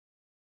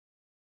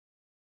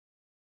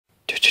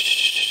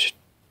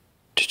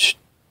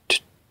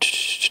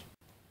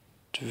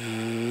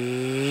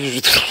Hey,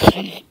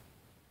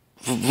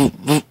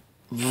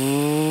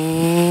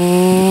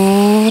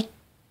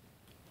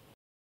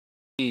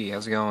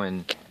 how's it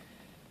going?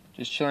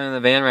 Just chilling in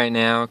the van right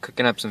now,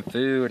 cooking up some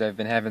food. I've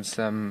been having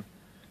some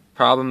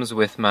problems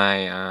with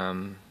my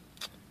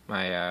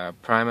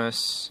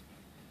Primus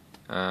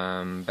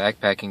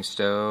backpacking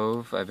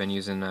stove. I've been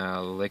using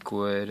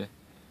liquid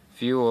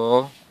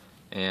fuel,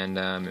 and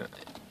I'm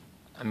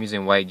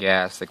using white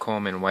gas, the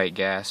Coleman white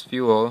gas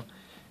fuel.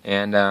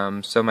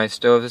 And so my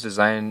stove is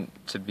designed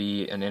to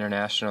be an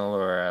international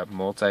or a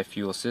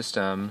multi-fuel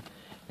system,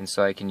 and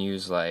so I can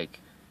use like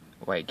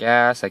white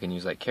gas, I can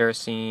use like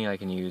kerosene, I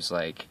can use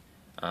like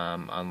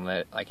actual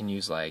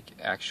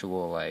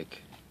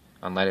like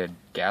unleaded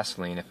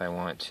gasoline if I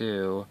want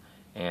to,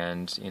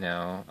 and you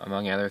know,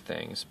 among other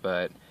things.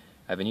 But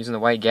I've been using the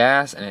white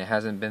gas and it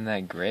hasn't been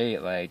that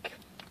great. Like,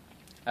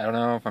 I don't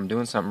know if I'm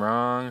doing something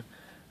wrong.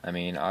 I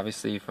mean,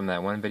 obviously from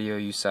that one video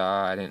you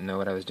saw, I didn't know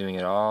what I was doing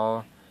at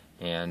all,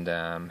 and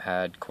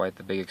had quite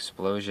the big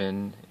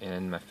explosion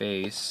in my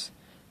face.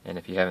 And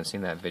if you haven't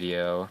seen that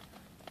video,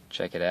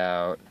 check it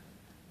out.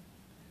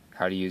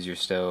 How to use your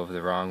stove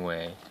the wrong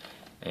way.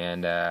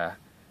 And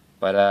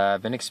but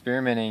I've been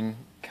experimenting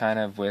kind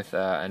of with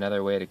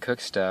another way to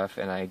cook stuff,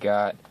 and I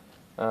got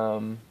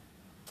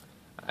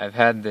I've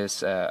had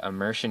this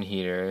immersion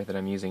heater that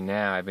I'm using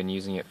now. I've been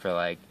using it for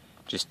like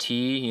just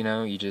tea, you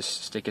know, you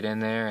just stick it in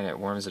there and it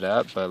warms it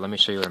up. But let me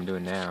show you what I'm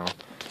doing now.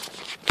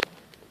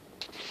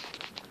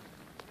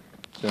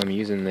 So I'm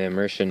using the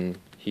immersion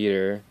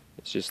heater.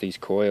 It's just these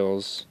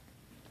coils,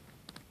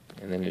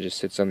 and then it just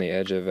sits on the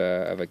edge of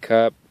a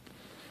cup,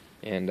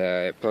 and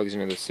it plugs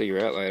into the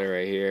cigarette lighter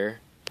right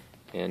here.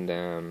 And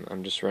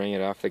I'm just running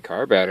it off the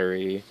car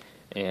battery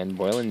and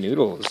boiling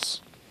noodles.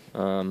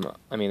 I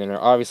mean,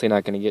 they're obviously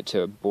not going to get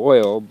to a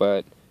boil,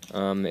 but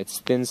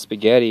it's thin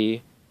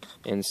spaghetti,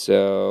 and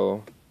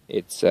so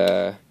it's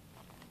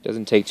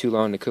doesn't take too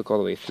long to cook all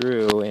the way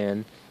through.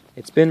 And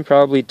it's been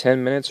probably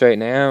 10 minutes right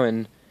now,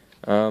 and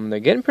they're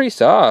getting pretty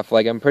soft.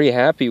 Like, I'm pretty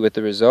happy with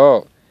the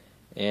result,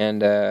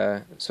 and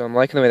so I'm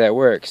liking the way that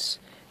works.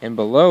 And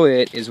below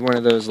it is one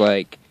of those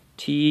like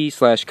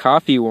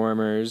tea/coffee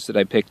warmers that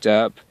I picked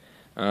up,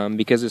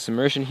 because this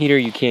immersion heater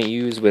you can't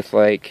use with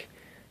like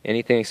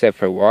anything except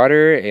for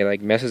water. It like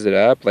messes it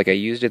up. Like, I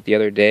used it the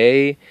other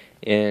day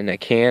in a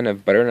can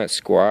of butternut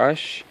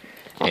squash,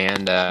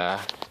 and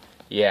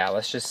yeah,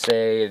 let's just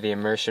say the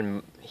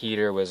immersion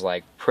heater was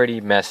like pretty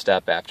messed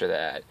up after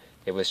that.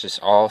 It was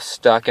just all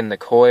stuck in the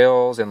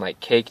coils and like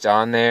caked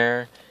on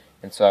there,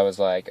 and so I was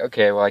like,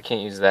 okay, well, I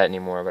can't use that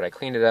anymore. But I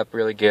cleaned it up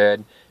really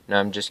good. Now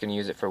I'm just gonna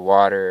use it for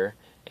water,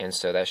 and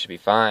so that should be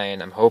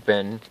fine, I'm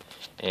hoping.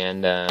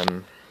 And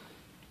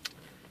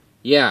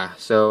yeah,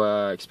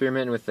 so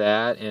experimenting with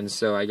that. And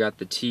so I got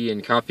the tea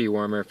and coffee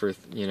warmer for,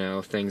 you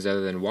know, things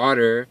other than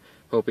water,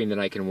 hoping that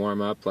I can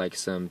warm up like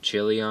some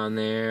chili on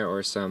there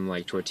or some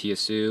like tortilla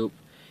soup.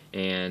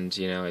 And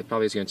you know, it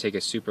probably is going to take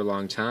a super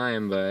long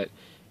time, but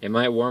it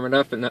might warm it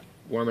up enough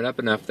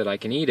that I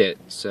can eat it.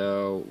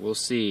 So we'll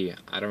see.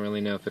 I don't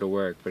really know if it'll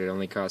work, but it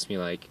only cost me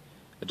like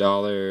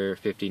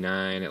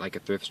 $1.59 at like a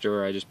thrift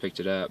store. I just picked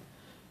it up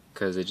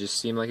because it just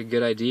seemed like a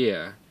good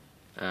idea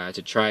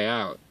to try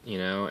out, you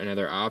know,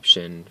 another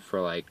option for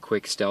like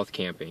quick stealth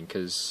camping.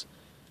 Because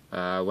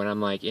when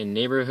I'm like in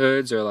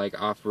neighborhoods or like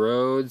off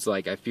roads,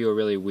 like I feel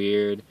really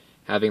weird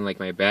having like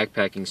my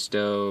backpacking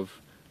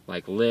stove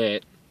like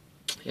lit,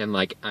 and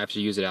like I have to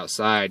use it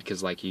outside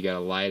because like you gotta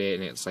light it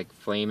and it's like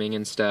flaming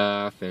and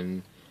stuff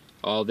and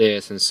all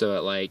this. And so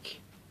it like,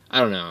 I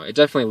don't know, it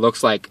definitely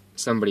looks like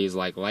somebody's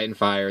like lighting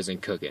fires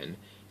and cooking.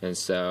 And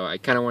so I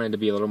kind of wanted to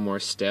be a little more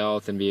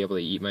stealth and be able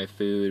to eat my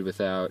food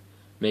without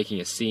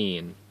making a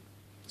scene.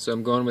 So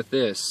I'm going with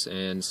this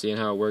and seeing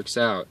how it works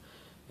out.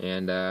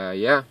 And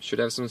yeah, should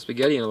have some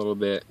spaghetti in a little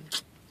bit.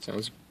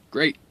 Sounds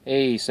great.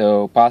 Hey,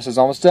 so pasta's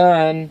almost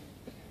done.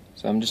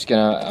 So I'm just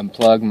gonna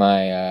unplug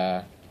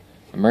my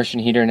immersion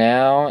heater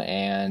now,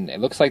 and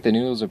it looks like the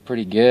noodles are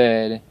pretty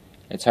good.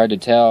 It's hard to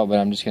tell, but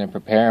I'm just gonna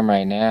prepare them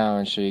right now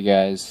and show you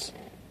guys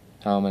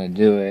how I'm gonna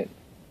do it.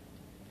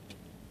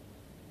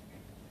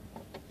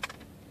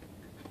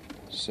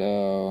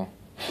 So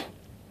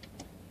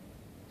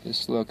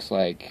this looks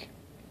like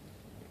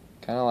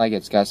kind of like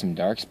it's got some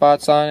dark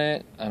spots on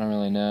it. I don't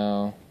really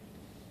know.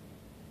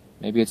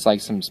 Maybe it's like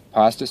some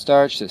pasta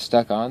starch that's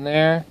stuck on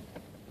there.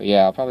 But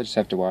yeah, I'll probably just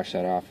have to wash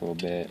that off a little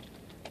bit.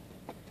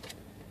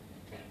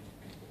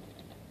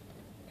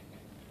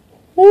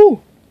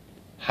 Woo!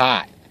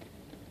 Hot.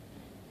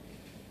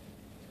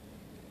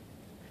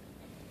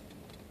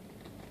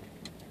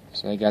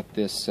 So I got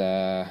this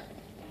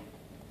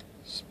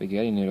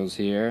spaghetti noodles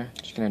here.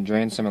 Just gonna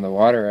drain some of the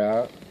water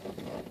out.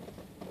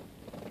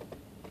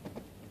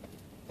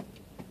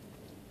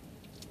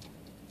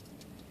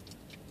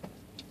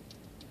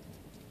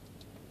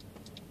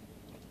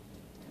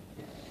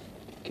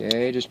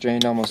 Okay, just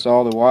drained almost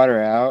all the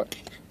water out,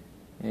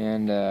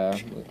 and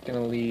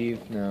gonna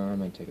leave. No, I'm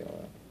gonna take it all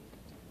out.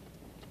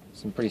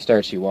 Some pretty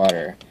starchy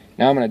water.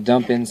 Now I'm gonna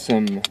dump in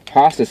some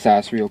pasta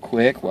sauce real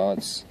quick while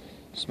it's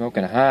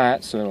smoking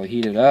hot, so it'll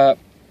heat it up.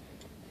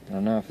 I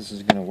don't know if this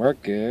is gonna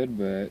work good,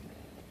 but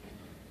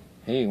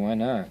hey, why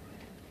not?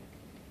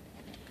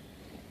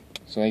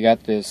 So I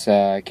got this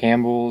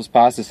Campbell's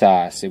pasta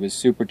sauce. It was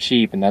super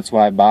cheap, and that's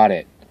why I bought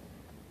it.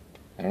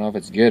 I don't know if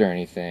it's good or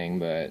anything,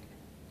 but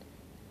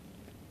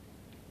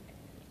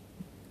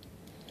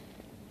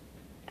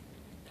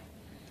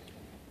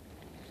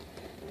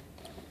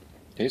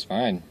tastes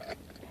fine.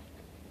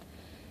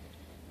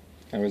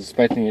 I was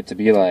expecting it to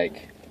be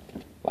like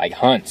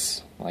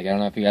Hunt's. Like, I don't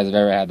know if you guys have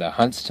ever had the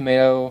Hunt's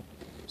tomato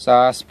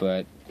sauce,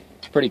 but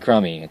it's pretty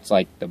crummy. It's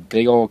like the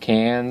big old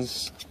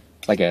cans.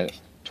 It's like a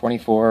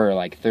 24 or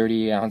like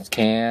 30 ounce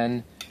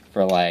can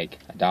for like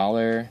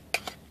 $1,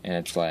 and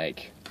it's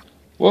like,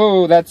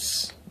 whoa,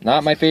 that's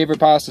not my favorite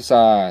pasta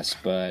sauce.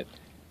 But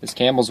this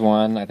Campbell's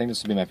one, I think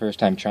this will be my first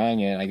time trying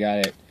it. I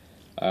got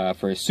it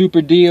for a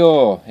super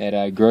deal at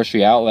a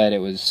grocery outlet. It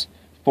was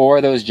 4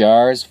 of those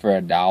jars for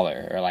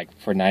 $1, or like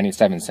for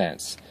 97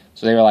 cents.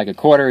 So they were like a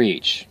quarter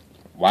each.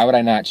 Why would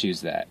I not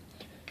choose that?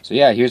 So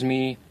yeah, here's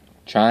me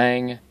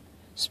trying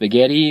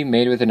spaghetti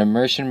made with an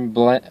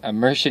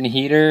immersion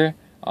heater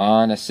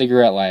on a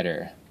cigarette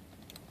lighter.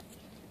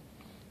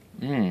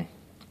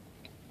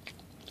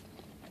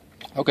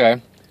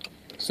 Okay,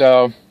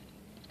 so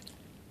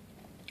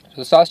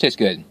the sauce tastes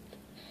good.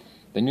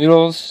 The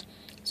noodles,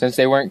 since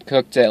they weren't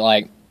cooked at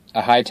like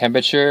a high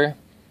temperature,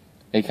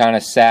 they kind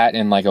of sat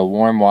in like a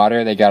warm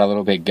water. They got a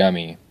little bit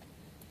gummy.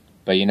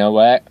 But you know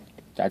what?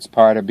 That's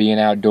part of being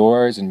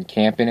outdoors and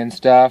camping and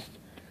stuff,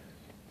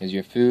 is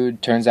your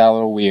food turns out a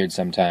little weird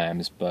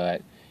sometimes.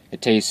 But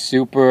it tastes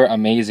super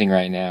amazing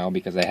right now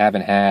because I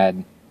haven't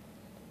had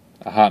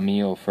a hot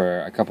meal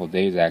for a couple of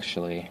days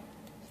actually.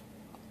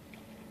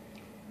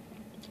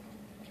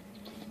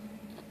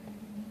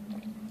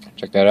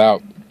 Check that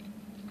out.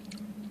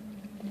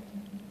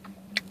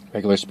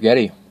 Regular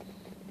spaghetti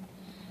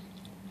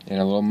in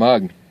a little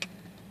mug.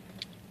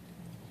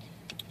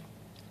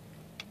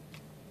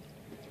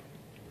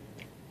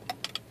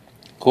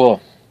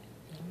 Cool.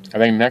 I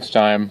think next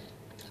time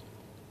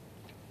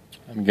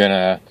I'm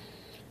gonna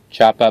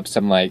chop up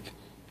some like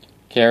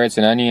carrots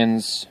and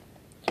onions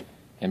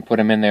and put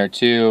them in there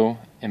too,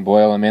 and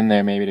boil them in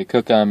there maybe to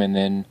cook them, and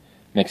then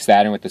mix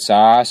that in with the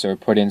sauce, or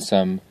put in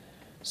some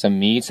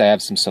meats. I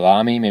have some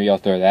salami, maybe I'll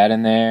throw that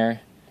in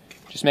there.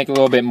 Just make it a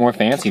little bit more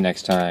fancy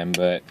next time.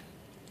 But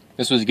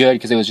this was good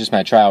because it was just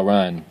my trial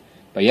run.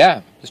 But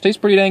yeah, this tastes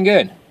pretty dang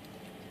good.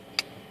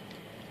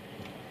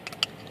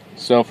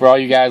 So for all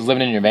you guys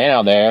living in your van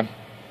out there,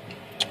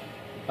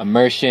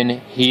 immersion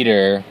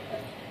heater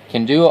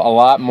can do a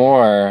lot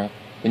more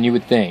than you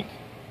would think.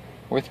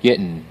 Worth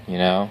getting, you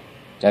know?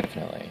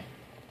 Definitely.